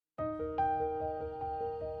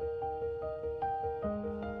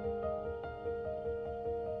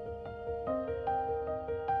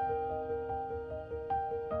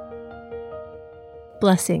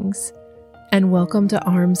Blessings, and welcome to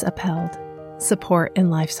Arms Upheld, Support in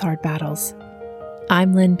Life's Hard Battles.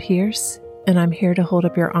 I'm Lynn Pierce, and I'm here to hold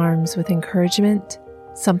up your arms with encouragement,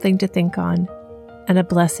 something to think on, and a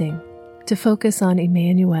blessing to focus on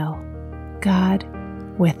Emmanuel, God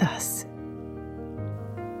with us.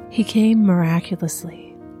 He came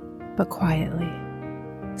miraculously, but quietly,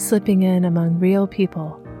 slipping in among real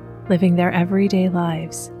people, living their everyday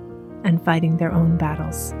lives, and fighting their own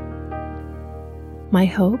battles. My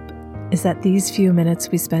hope is that these few minutes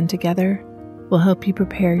we spend together will help you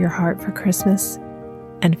prepare your heart for Christmas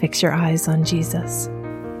and fix your eyes on Jesus.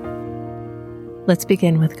 Let's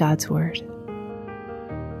begin with God's Word.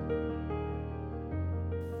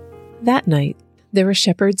 That night, there were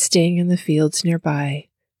shepherds staying in the fields nearby,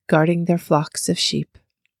 guarding their flocks of sheep.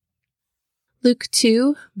 Luke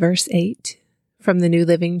 2, verse 8, from the New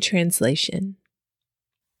Living Translation.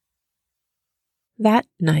 That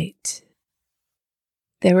night,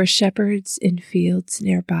 there were shepherds in fields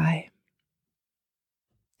nearby.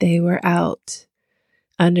 They were out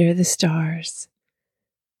under the stars.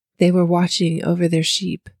 They were watching over their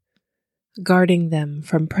sheep, guarding them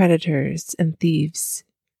from predators and thieves.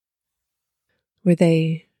 Were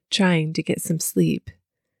they trying to get some sleep?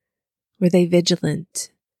 Were they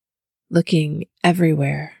vigilant, looking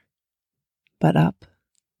everywhere but up?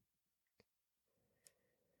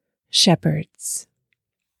 Shepherds.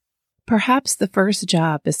 Perhaps the first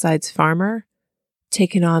job besides farmer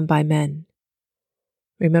taken on by men.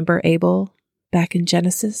 Remember Abel back in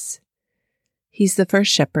Genesis? He's the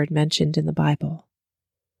first shepherd mentioned in the Bible.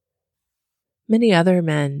 Many other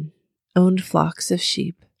men owned flocks of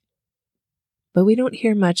sheep, but we don't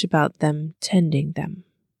hear much about them tending them.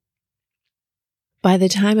 By the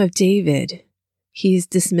time of David, he's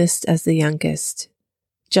dismissed as the youngest,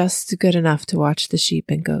 just good enough to watch the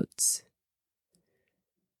sheep and goats.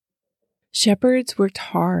 Shepherds worked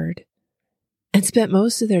hard and spent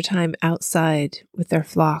most of their time outside with their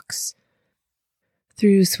flocks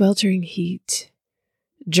through sweltering heat,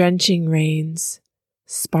 drenching rains,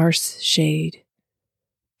 sparse shade,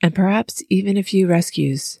 and perhaps even a few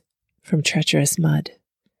rescues from treacherous mud.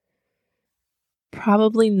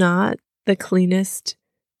 Probably not the cleanest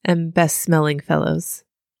and best-smelling fellows.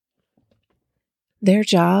 Their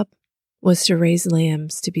job was to raise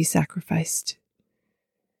lambs to be sacrificed.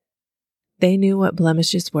 They knew what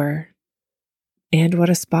blemishes were and what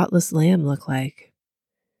a spotless lamb looked like.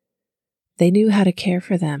 They knew how to care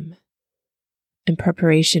for them in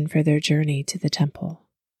preparation for their journey to the temple.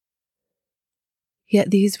 Yet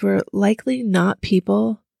these were likely not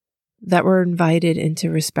people that were invited into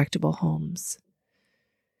respectable homes.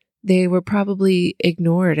 They were probably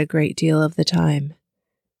ignored a great deal of the time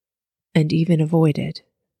and even avoided.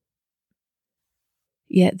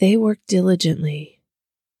 Yet they worked diligently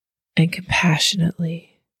and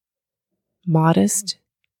compassionately, modest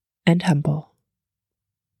and humble.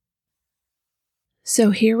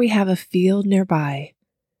 So here we have a field nearby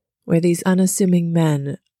where these unassuming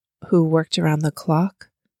men who worked around the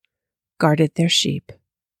clock guarded their sheep.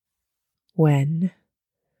 When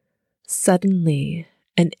suddenly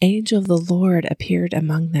an angel of the Lord appeared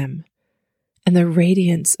among them, and the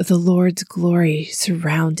radiance of the Lord's glory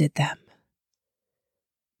surrounded them.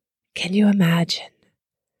 Can you imagine?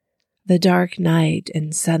 The dark night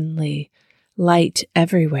and suddenly light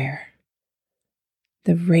everywhere.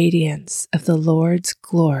 The radiance of the Lord's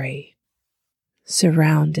glory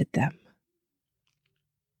surrounded them.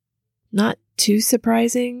 Not too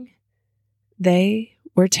surprising, they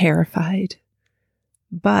were terrified,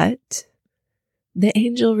 but the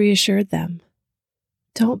angel reassured them.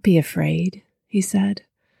 Don't be afraid, he said.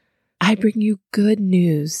 I bring you good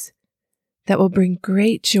news that will bring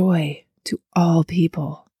great joy to all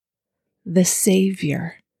people. The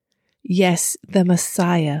Savior, yes, the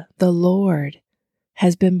Messiah, the Lord,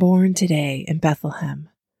 has been born today in Bethlehem,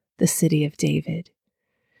 the city of David.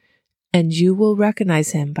 And you will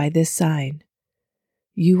recognize him by this sign.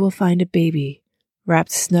 You will find a baby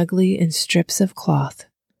wrapped snugly in strips of cloth,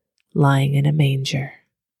 lying in a manger.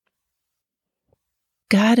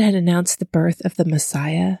 God had announced the birth of the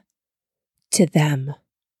Messiah to them,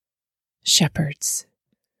 shepherds,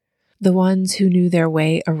 the ones who knew their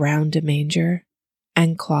way around a manger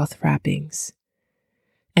and cloth wrappings,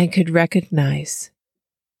 and could recognize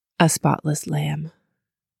a spotless lamb.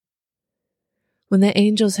 When the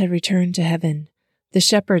angels had returned to heaven, the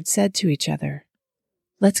shepherds said to each other,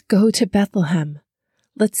 "Let's go to Bethlehem.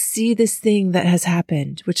 Let's see this thing that has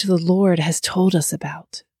happened, which the Lord has told us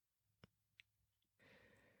about."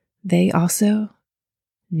 They also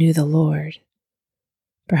knew the Lord.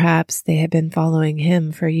 Perhaps they had been following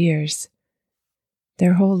him for years,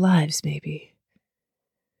 their whole lives maybe.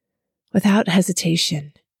 Without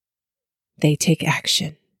hesitation, they take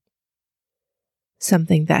action,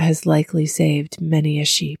 something that has likely saved many a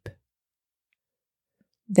sheep.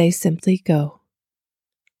 They simply go.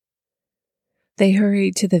 They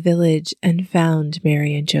hurried to the village and found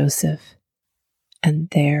Mary and Joseph, and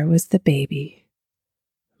there was the baby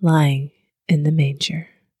lying in the manger.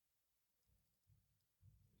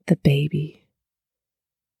 The baby.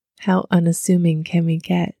 How unassuming can we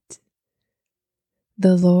get?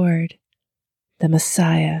 The Lord, the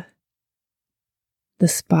Messiah, the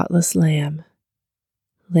spotless Lamb,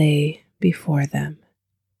 lay before them.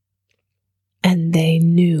 And they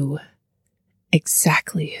knew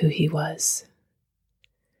exactly who he was.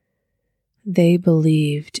 They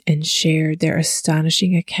believed and shared their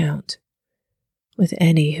astonishing account with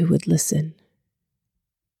any who would listen.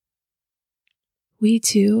 We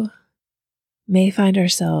too may find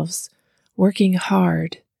ourselves working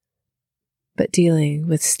hard, but dealing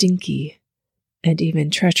with stinky and even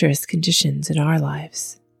treacherous conditions in our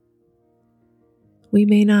lives. We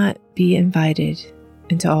may not be invited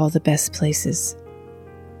into all the best places.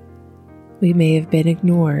 We may have been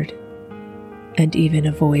ignored and even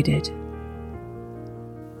avoided.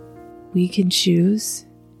 We can choose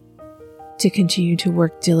to continue to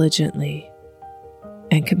work diligently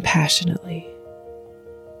and compassionately,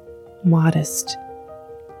 modest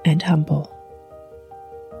and humble.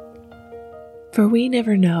 For we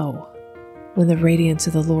never know when the radiance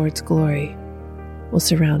of the Lord's glory will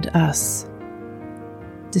surround us,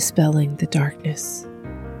 dispelling the darkness.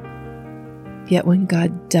 Yet when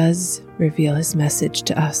God does reveal his message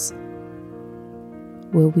to us,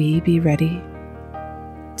 will we be ready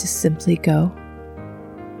to simply go?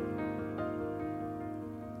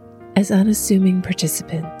 As unassuming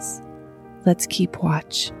participants, let's keep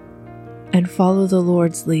watch and follow the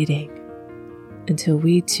Lord's leading until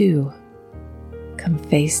we too come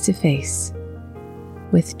face to face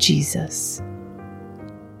with Jesus.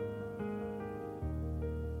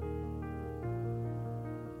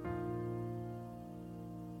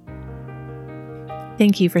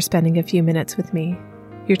 Thank you for spending a few minutes with me.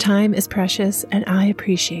 Your time is precious and I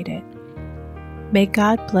appreciate it. May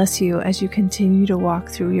God bless you as you continue to walk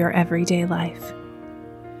through your everyday life.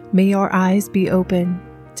 May your eyes be open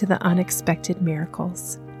to the unexpected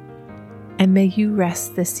miracles. And may you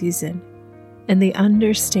rest this season in the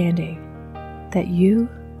understanding that you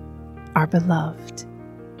are beloved.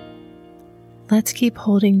 Let's keep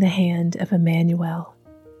holding the hand of Emmanuel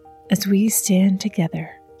as we stand together,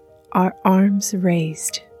 our arms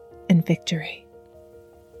raised in victory.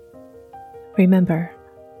 Remember,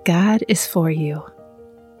 God is for you,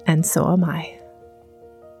 and so am I.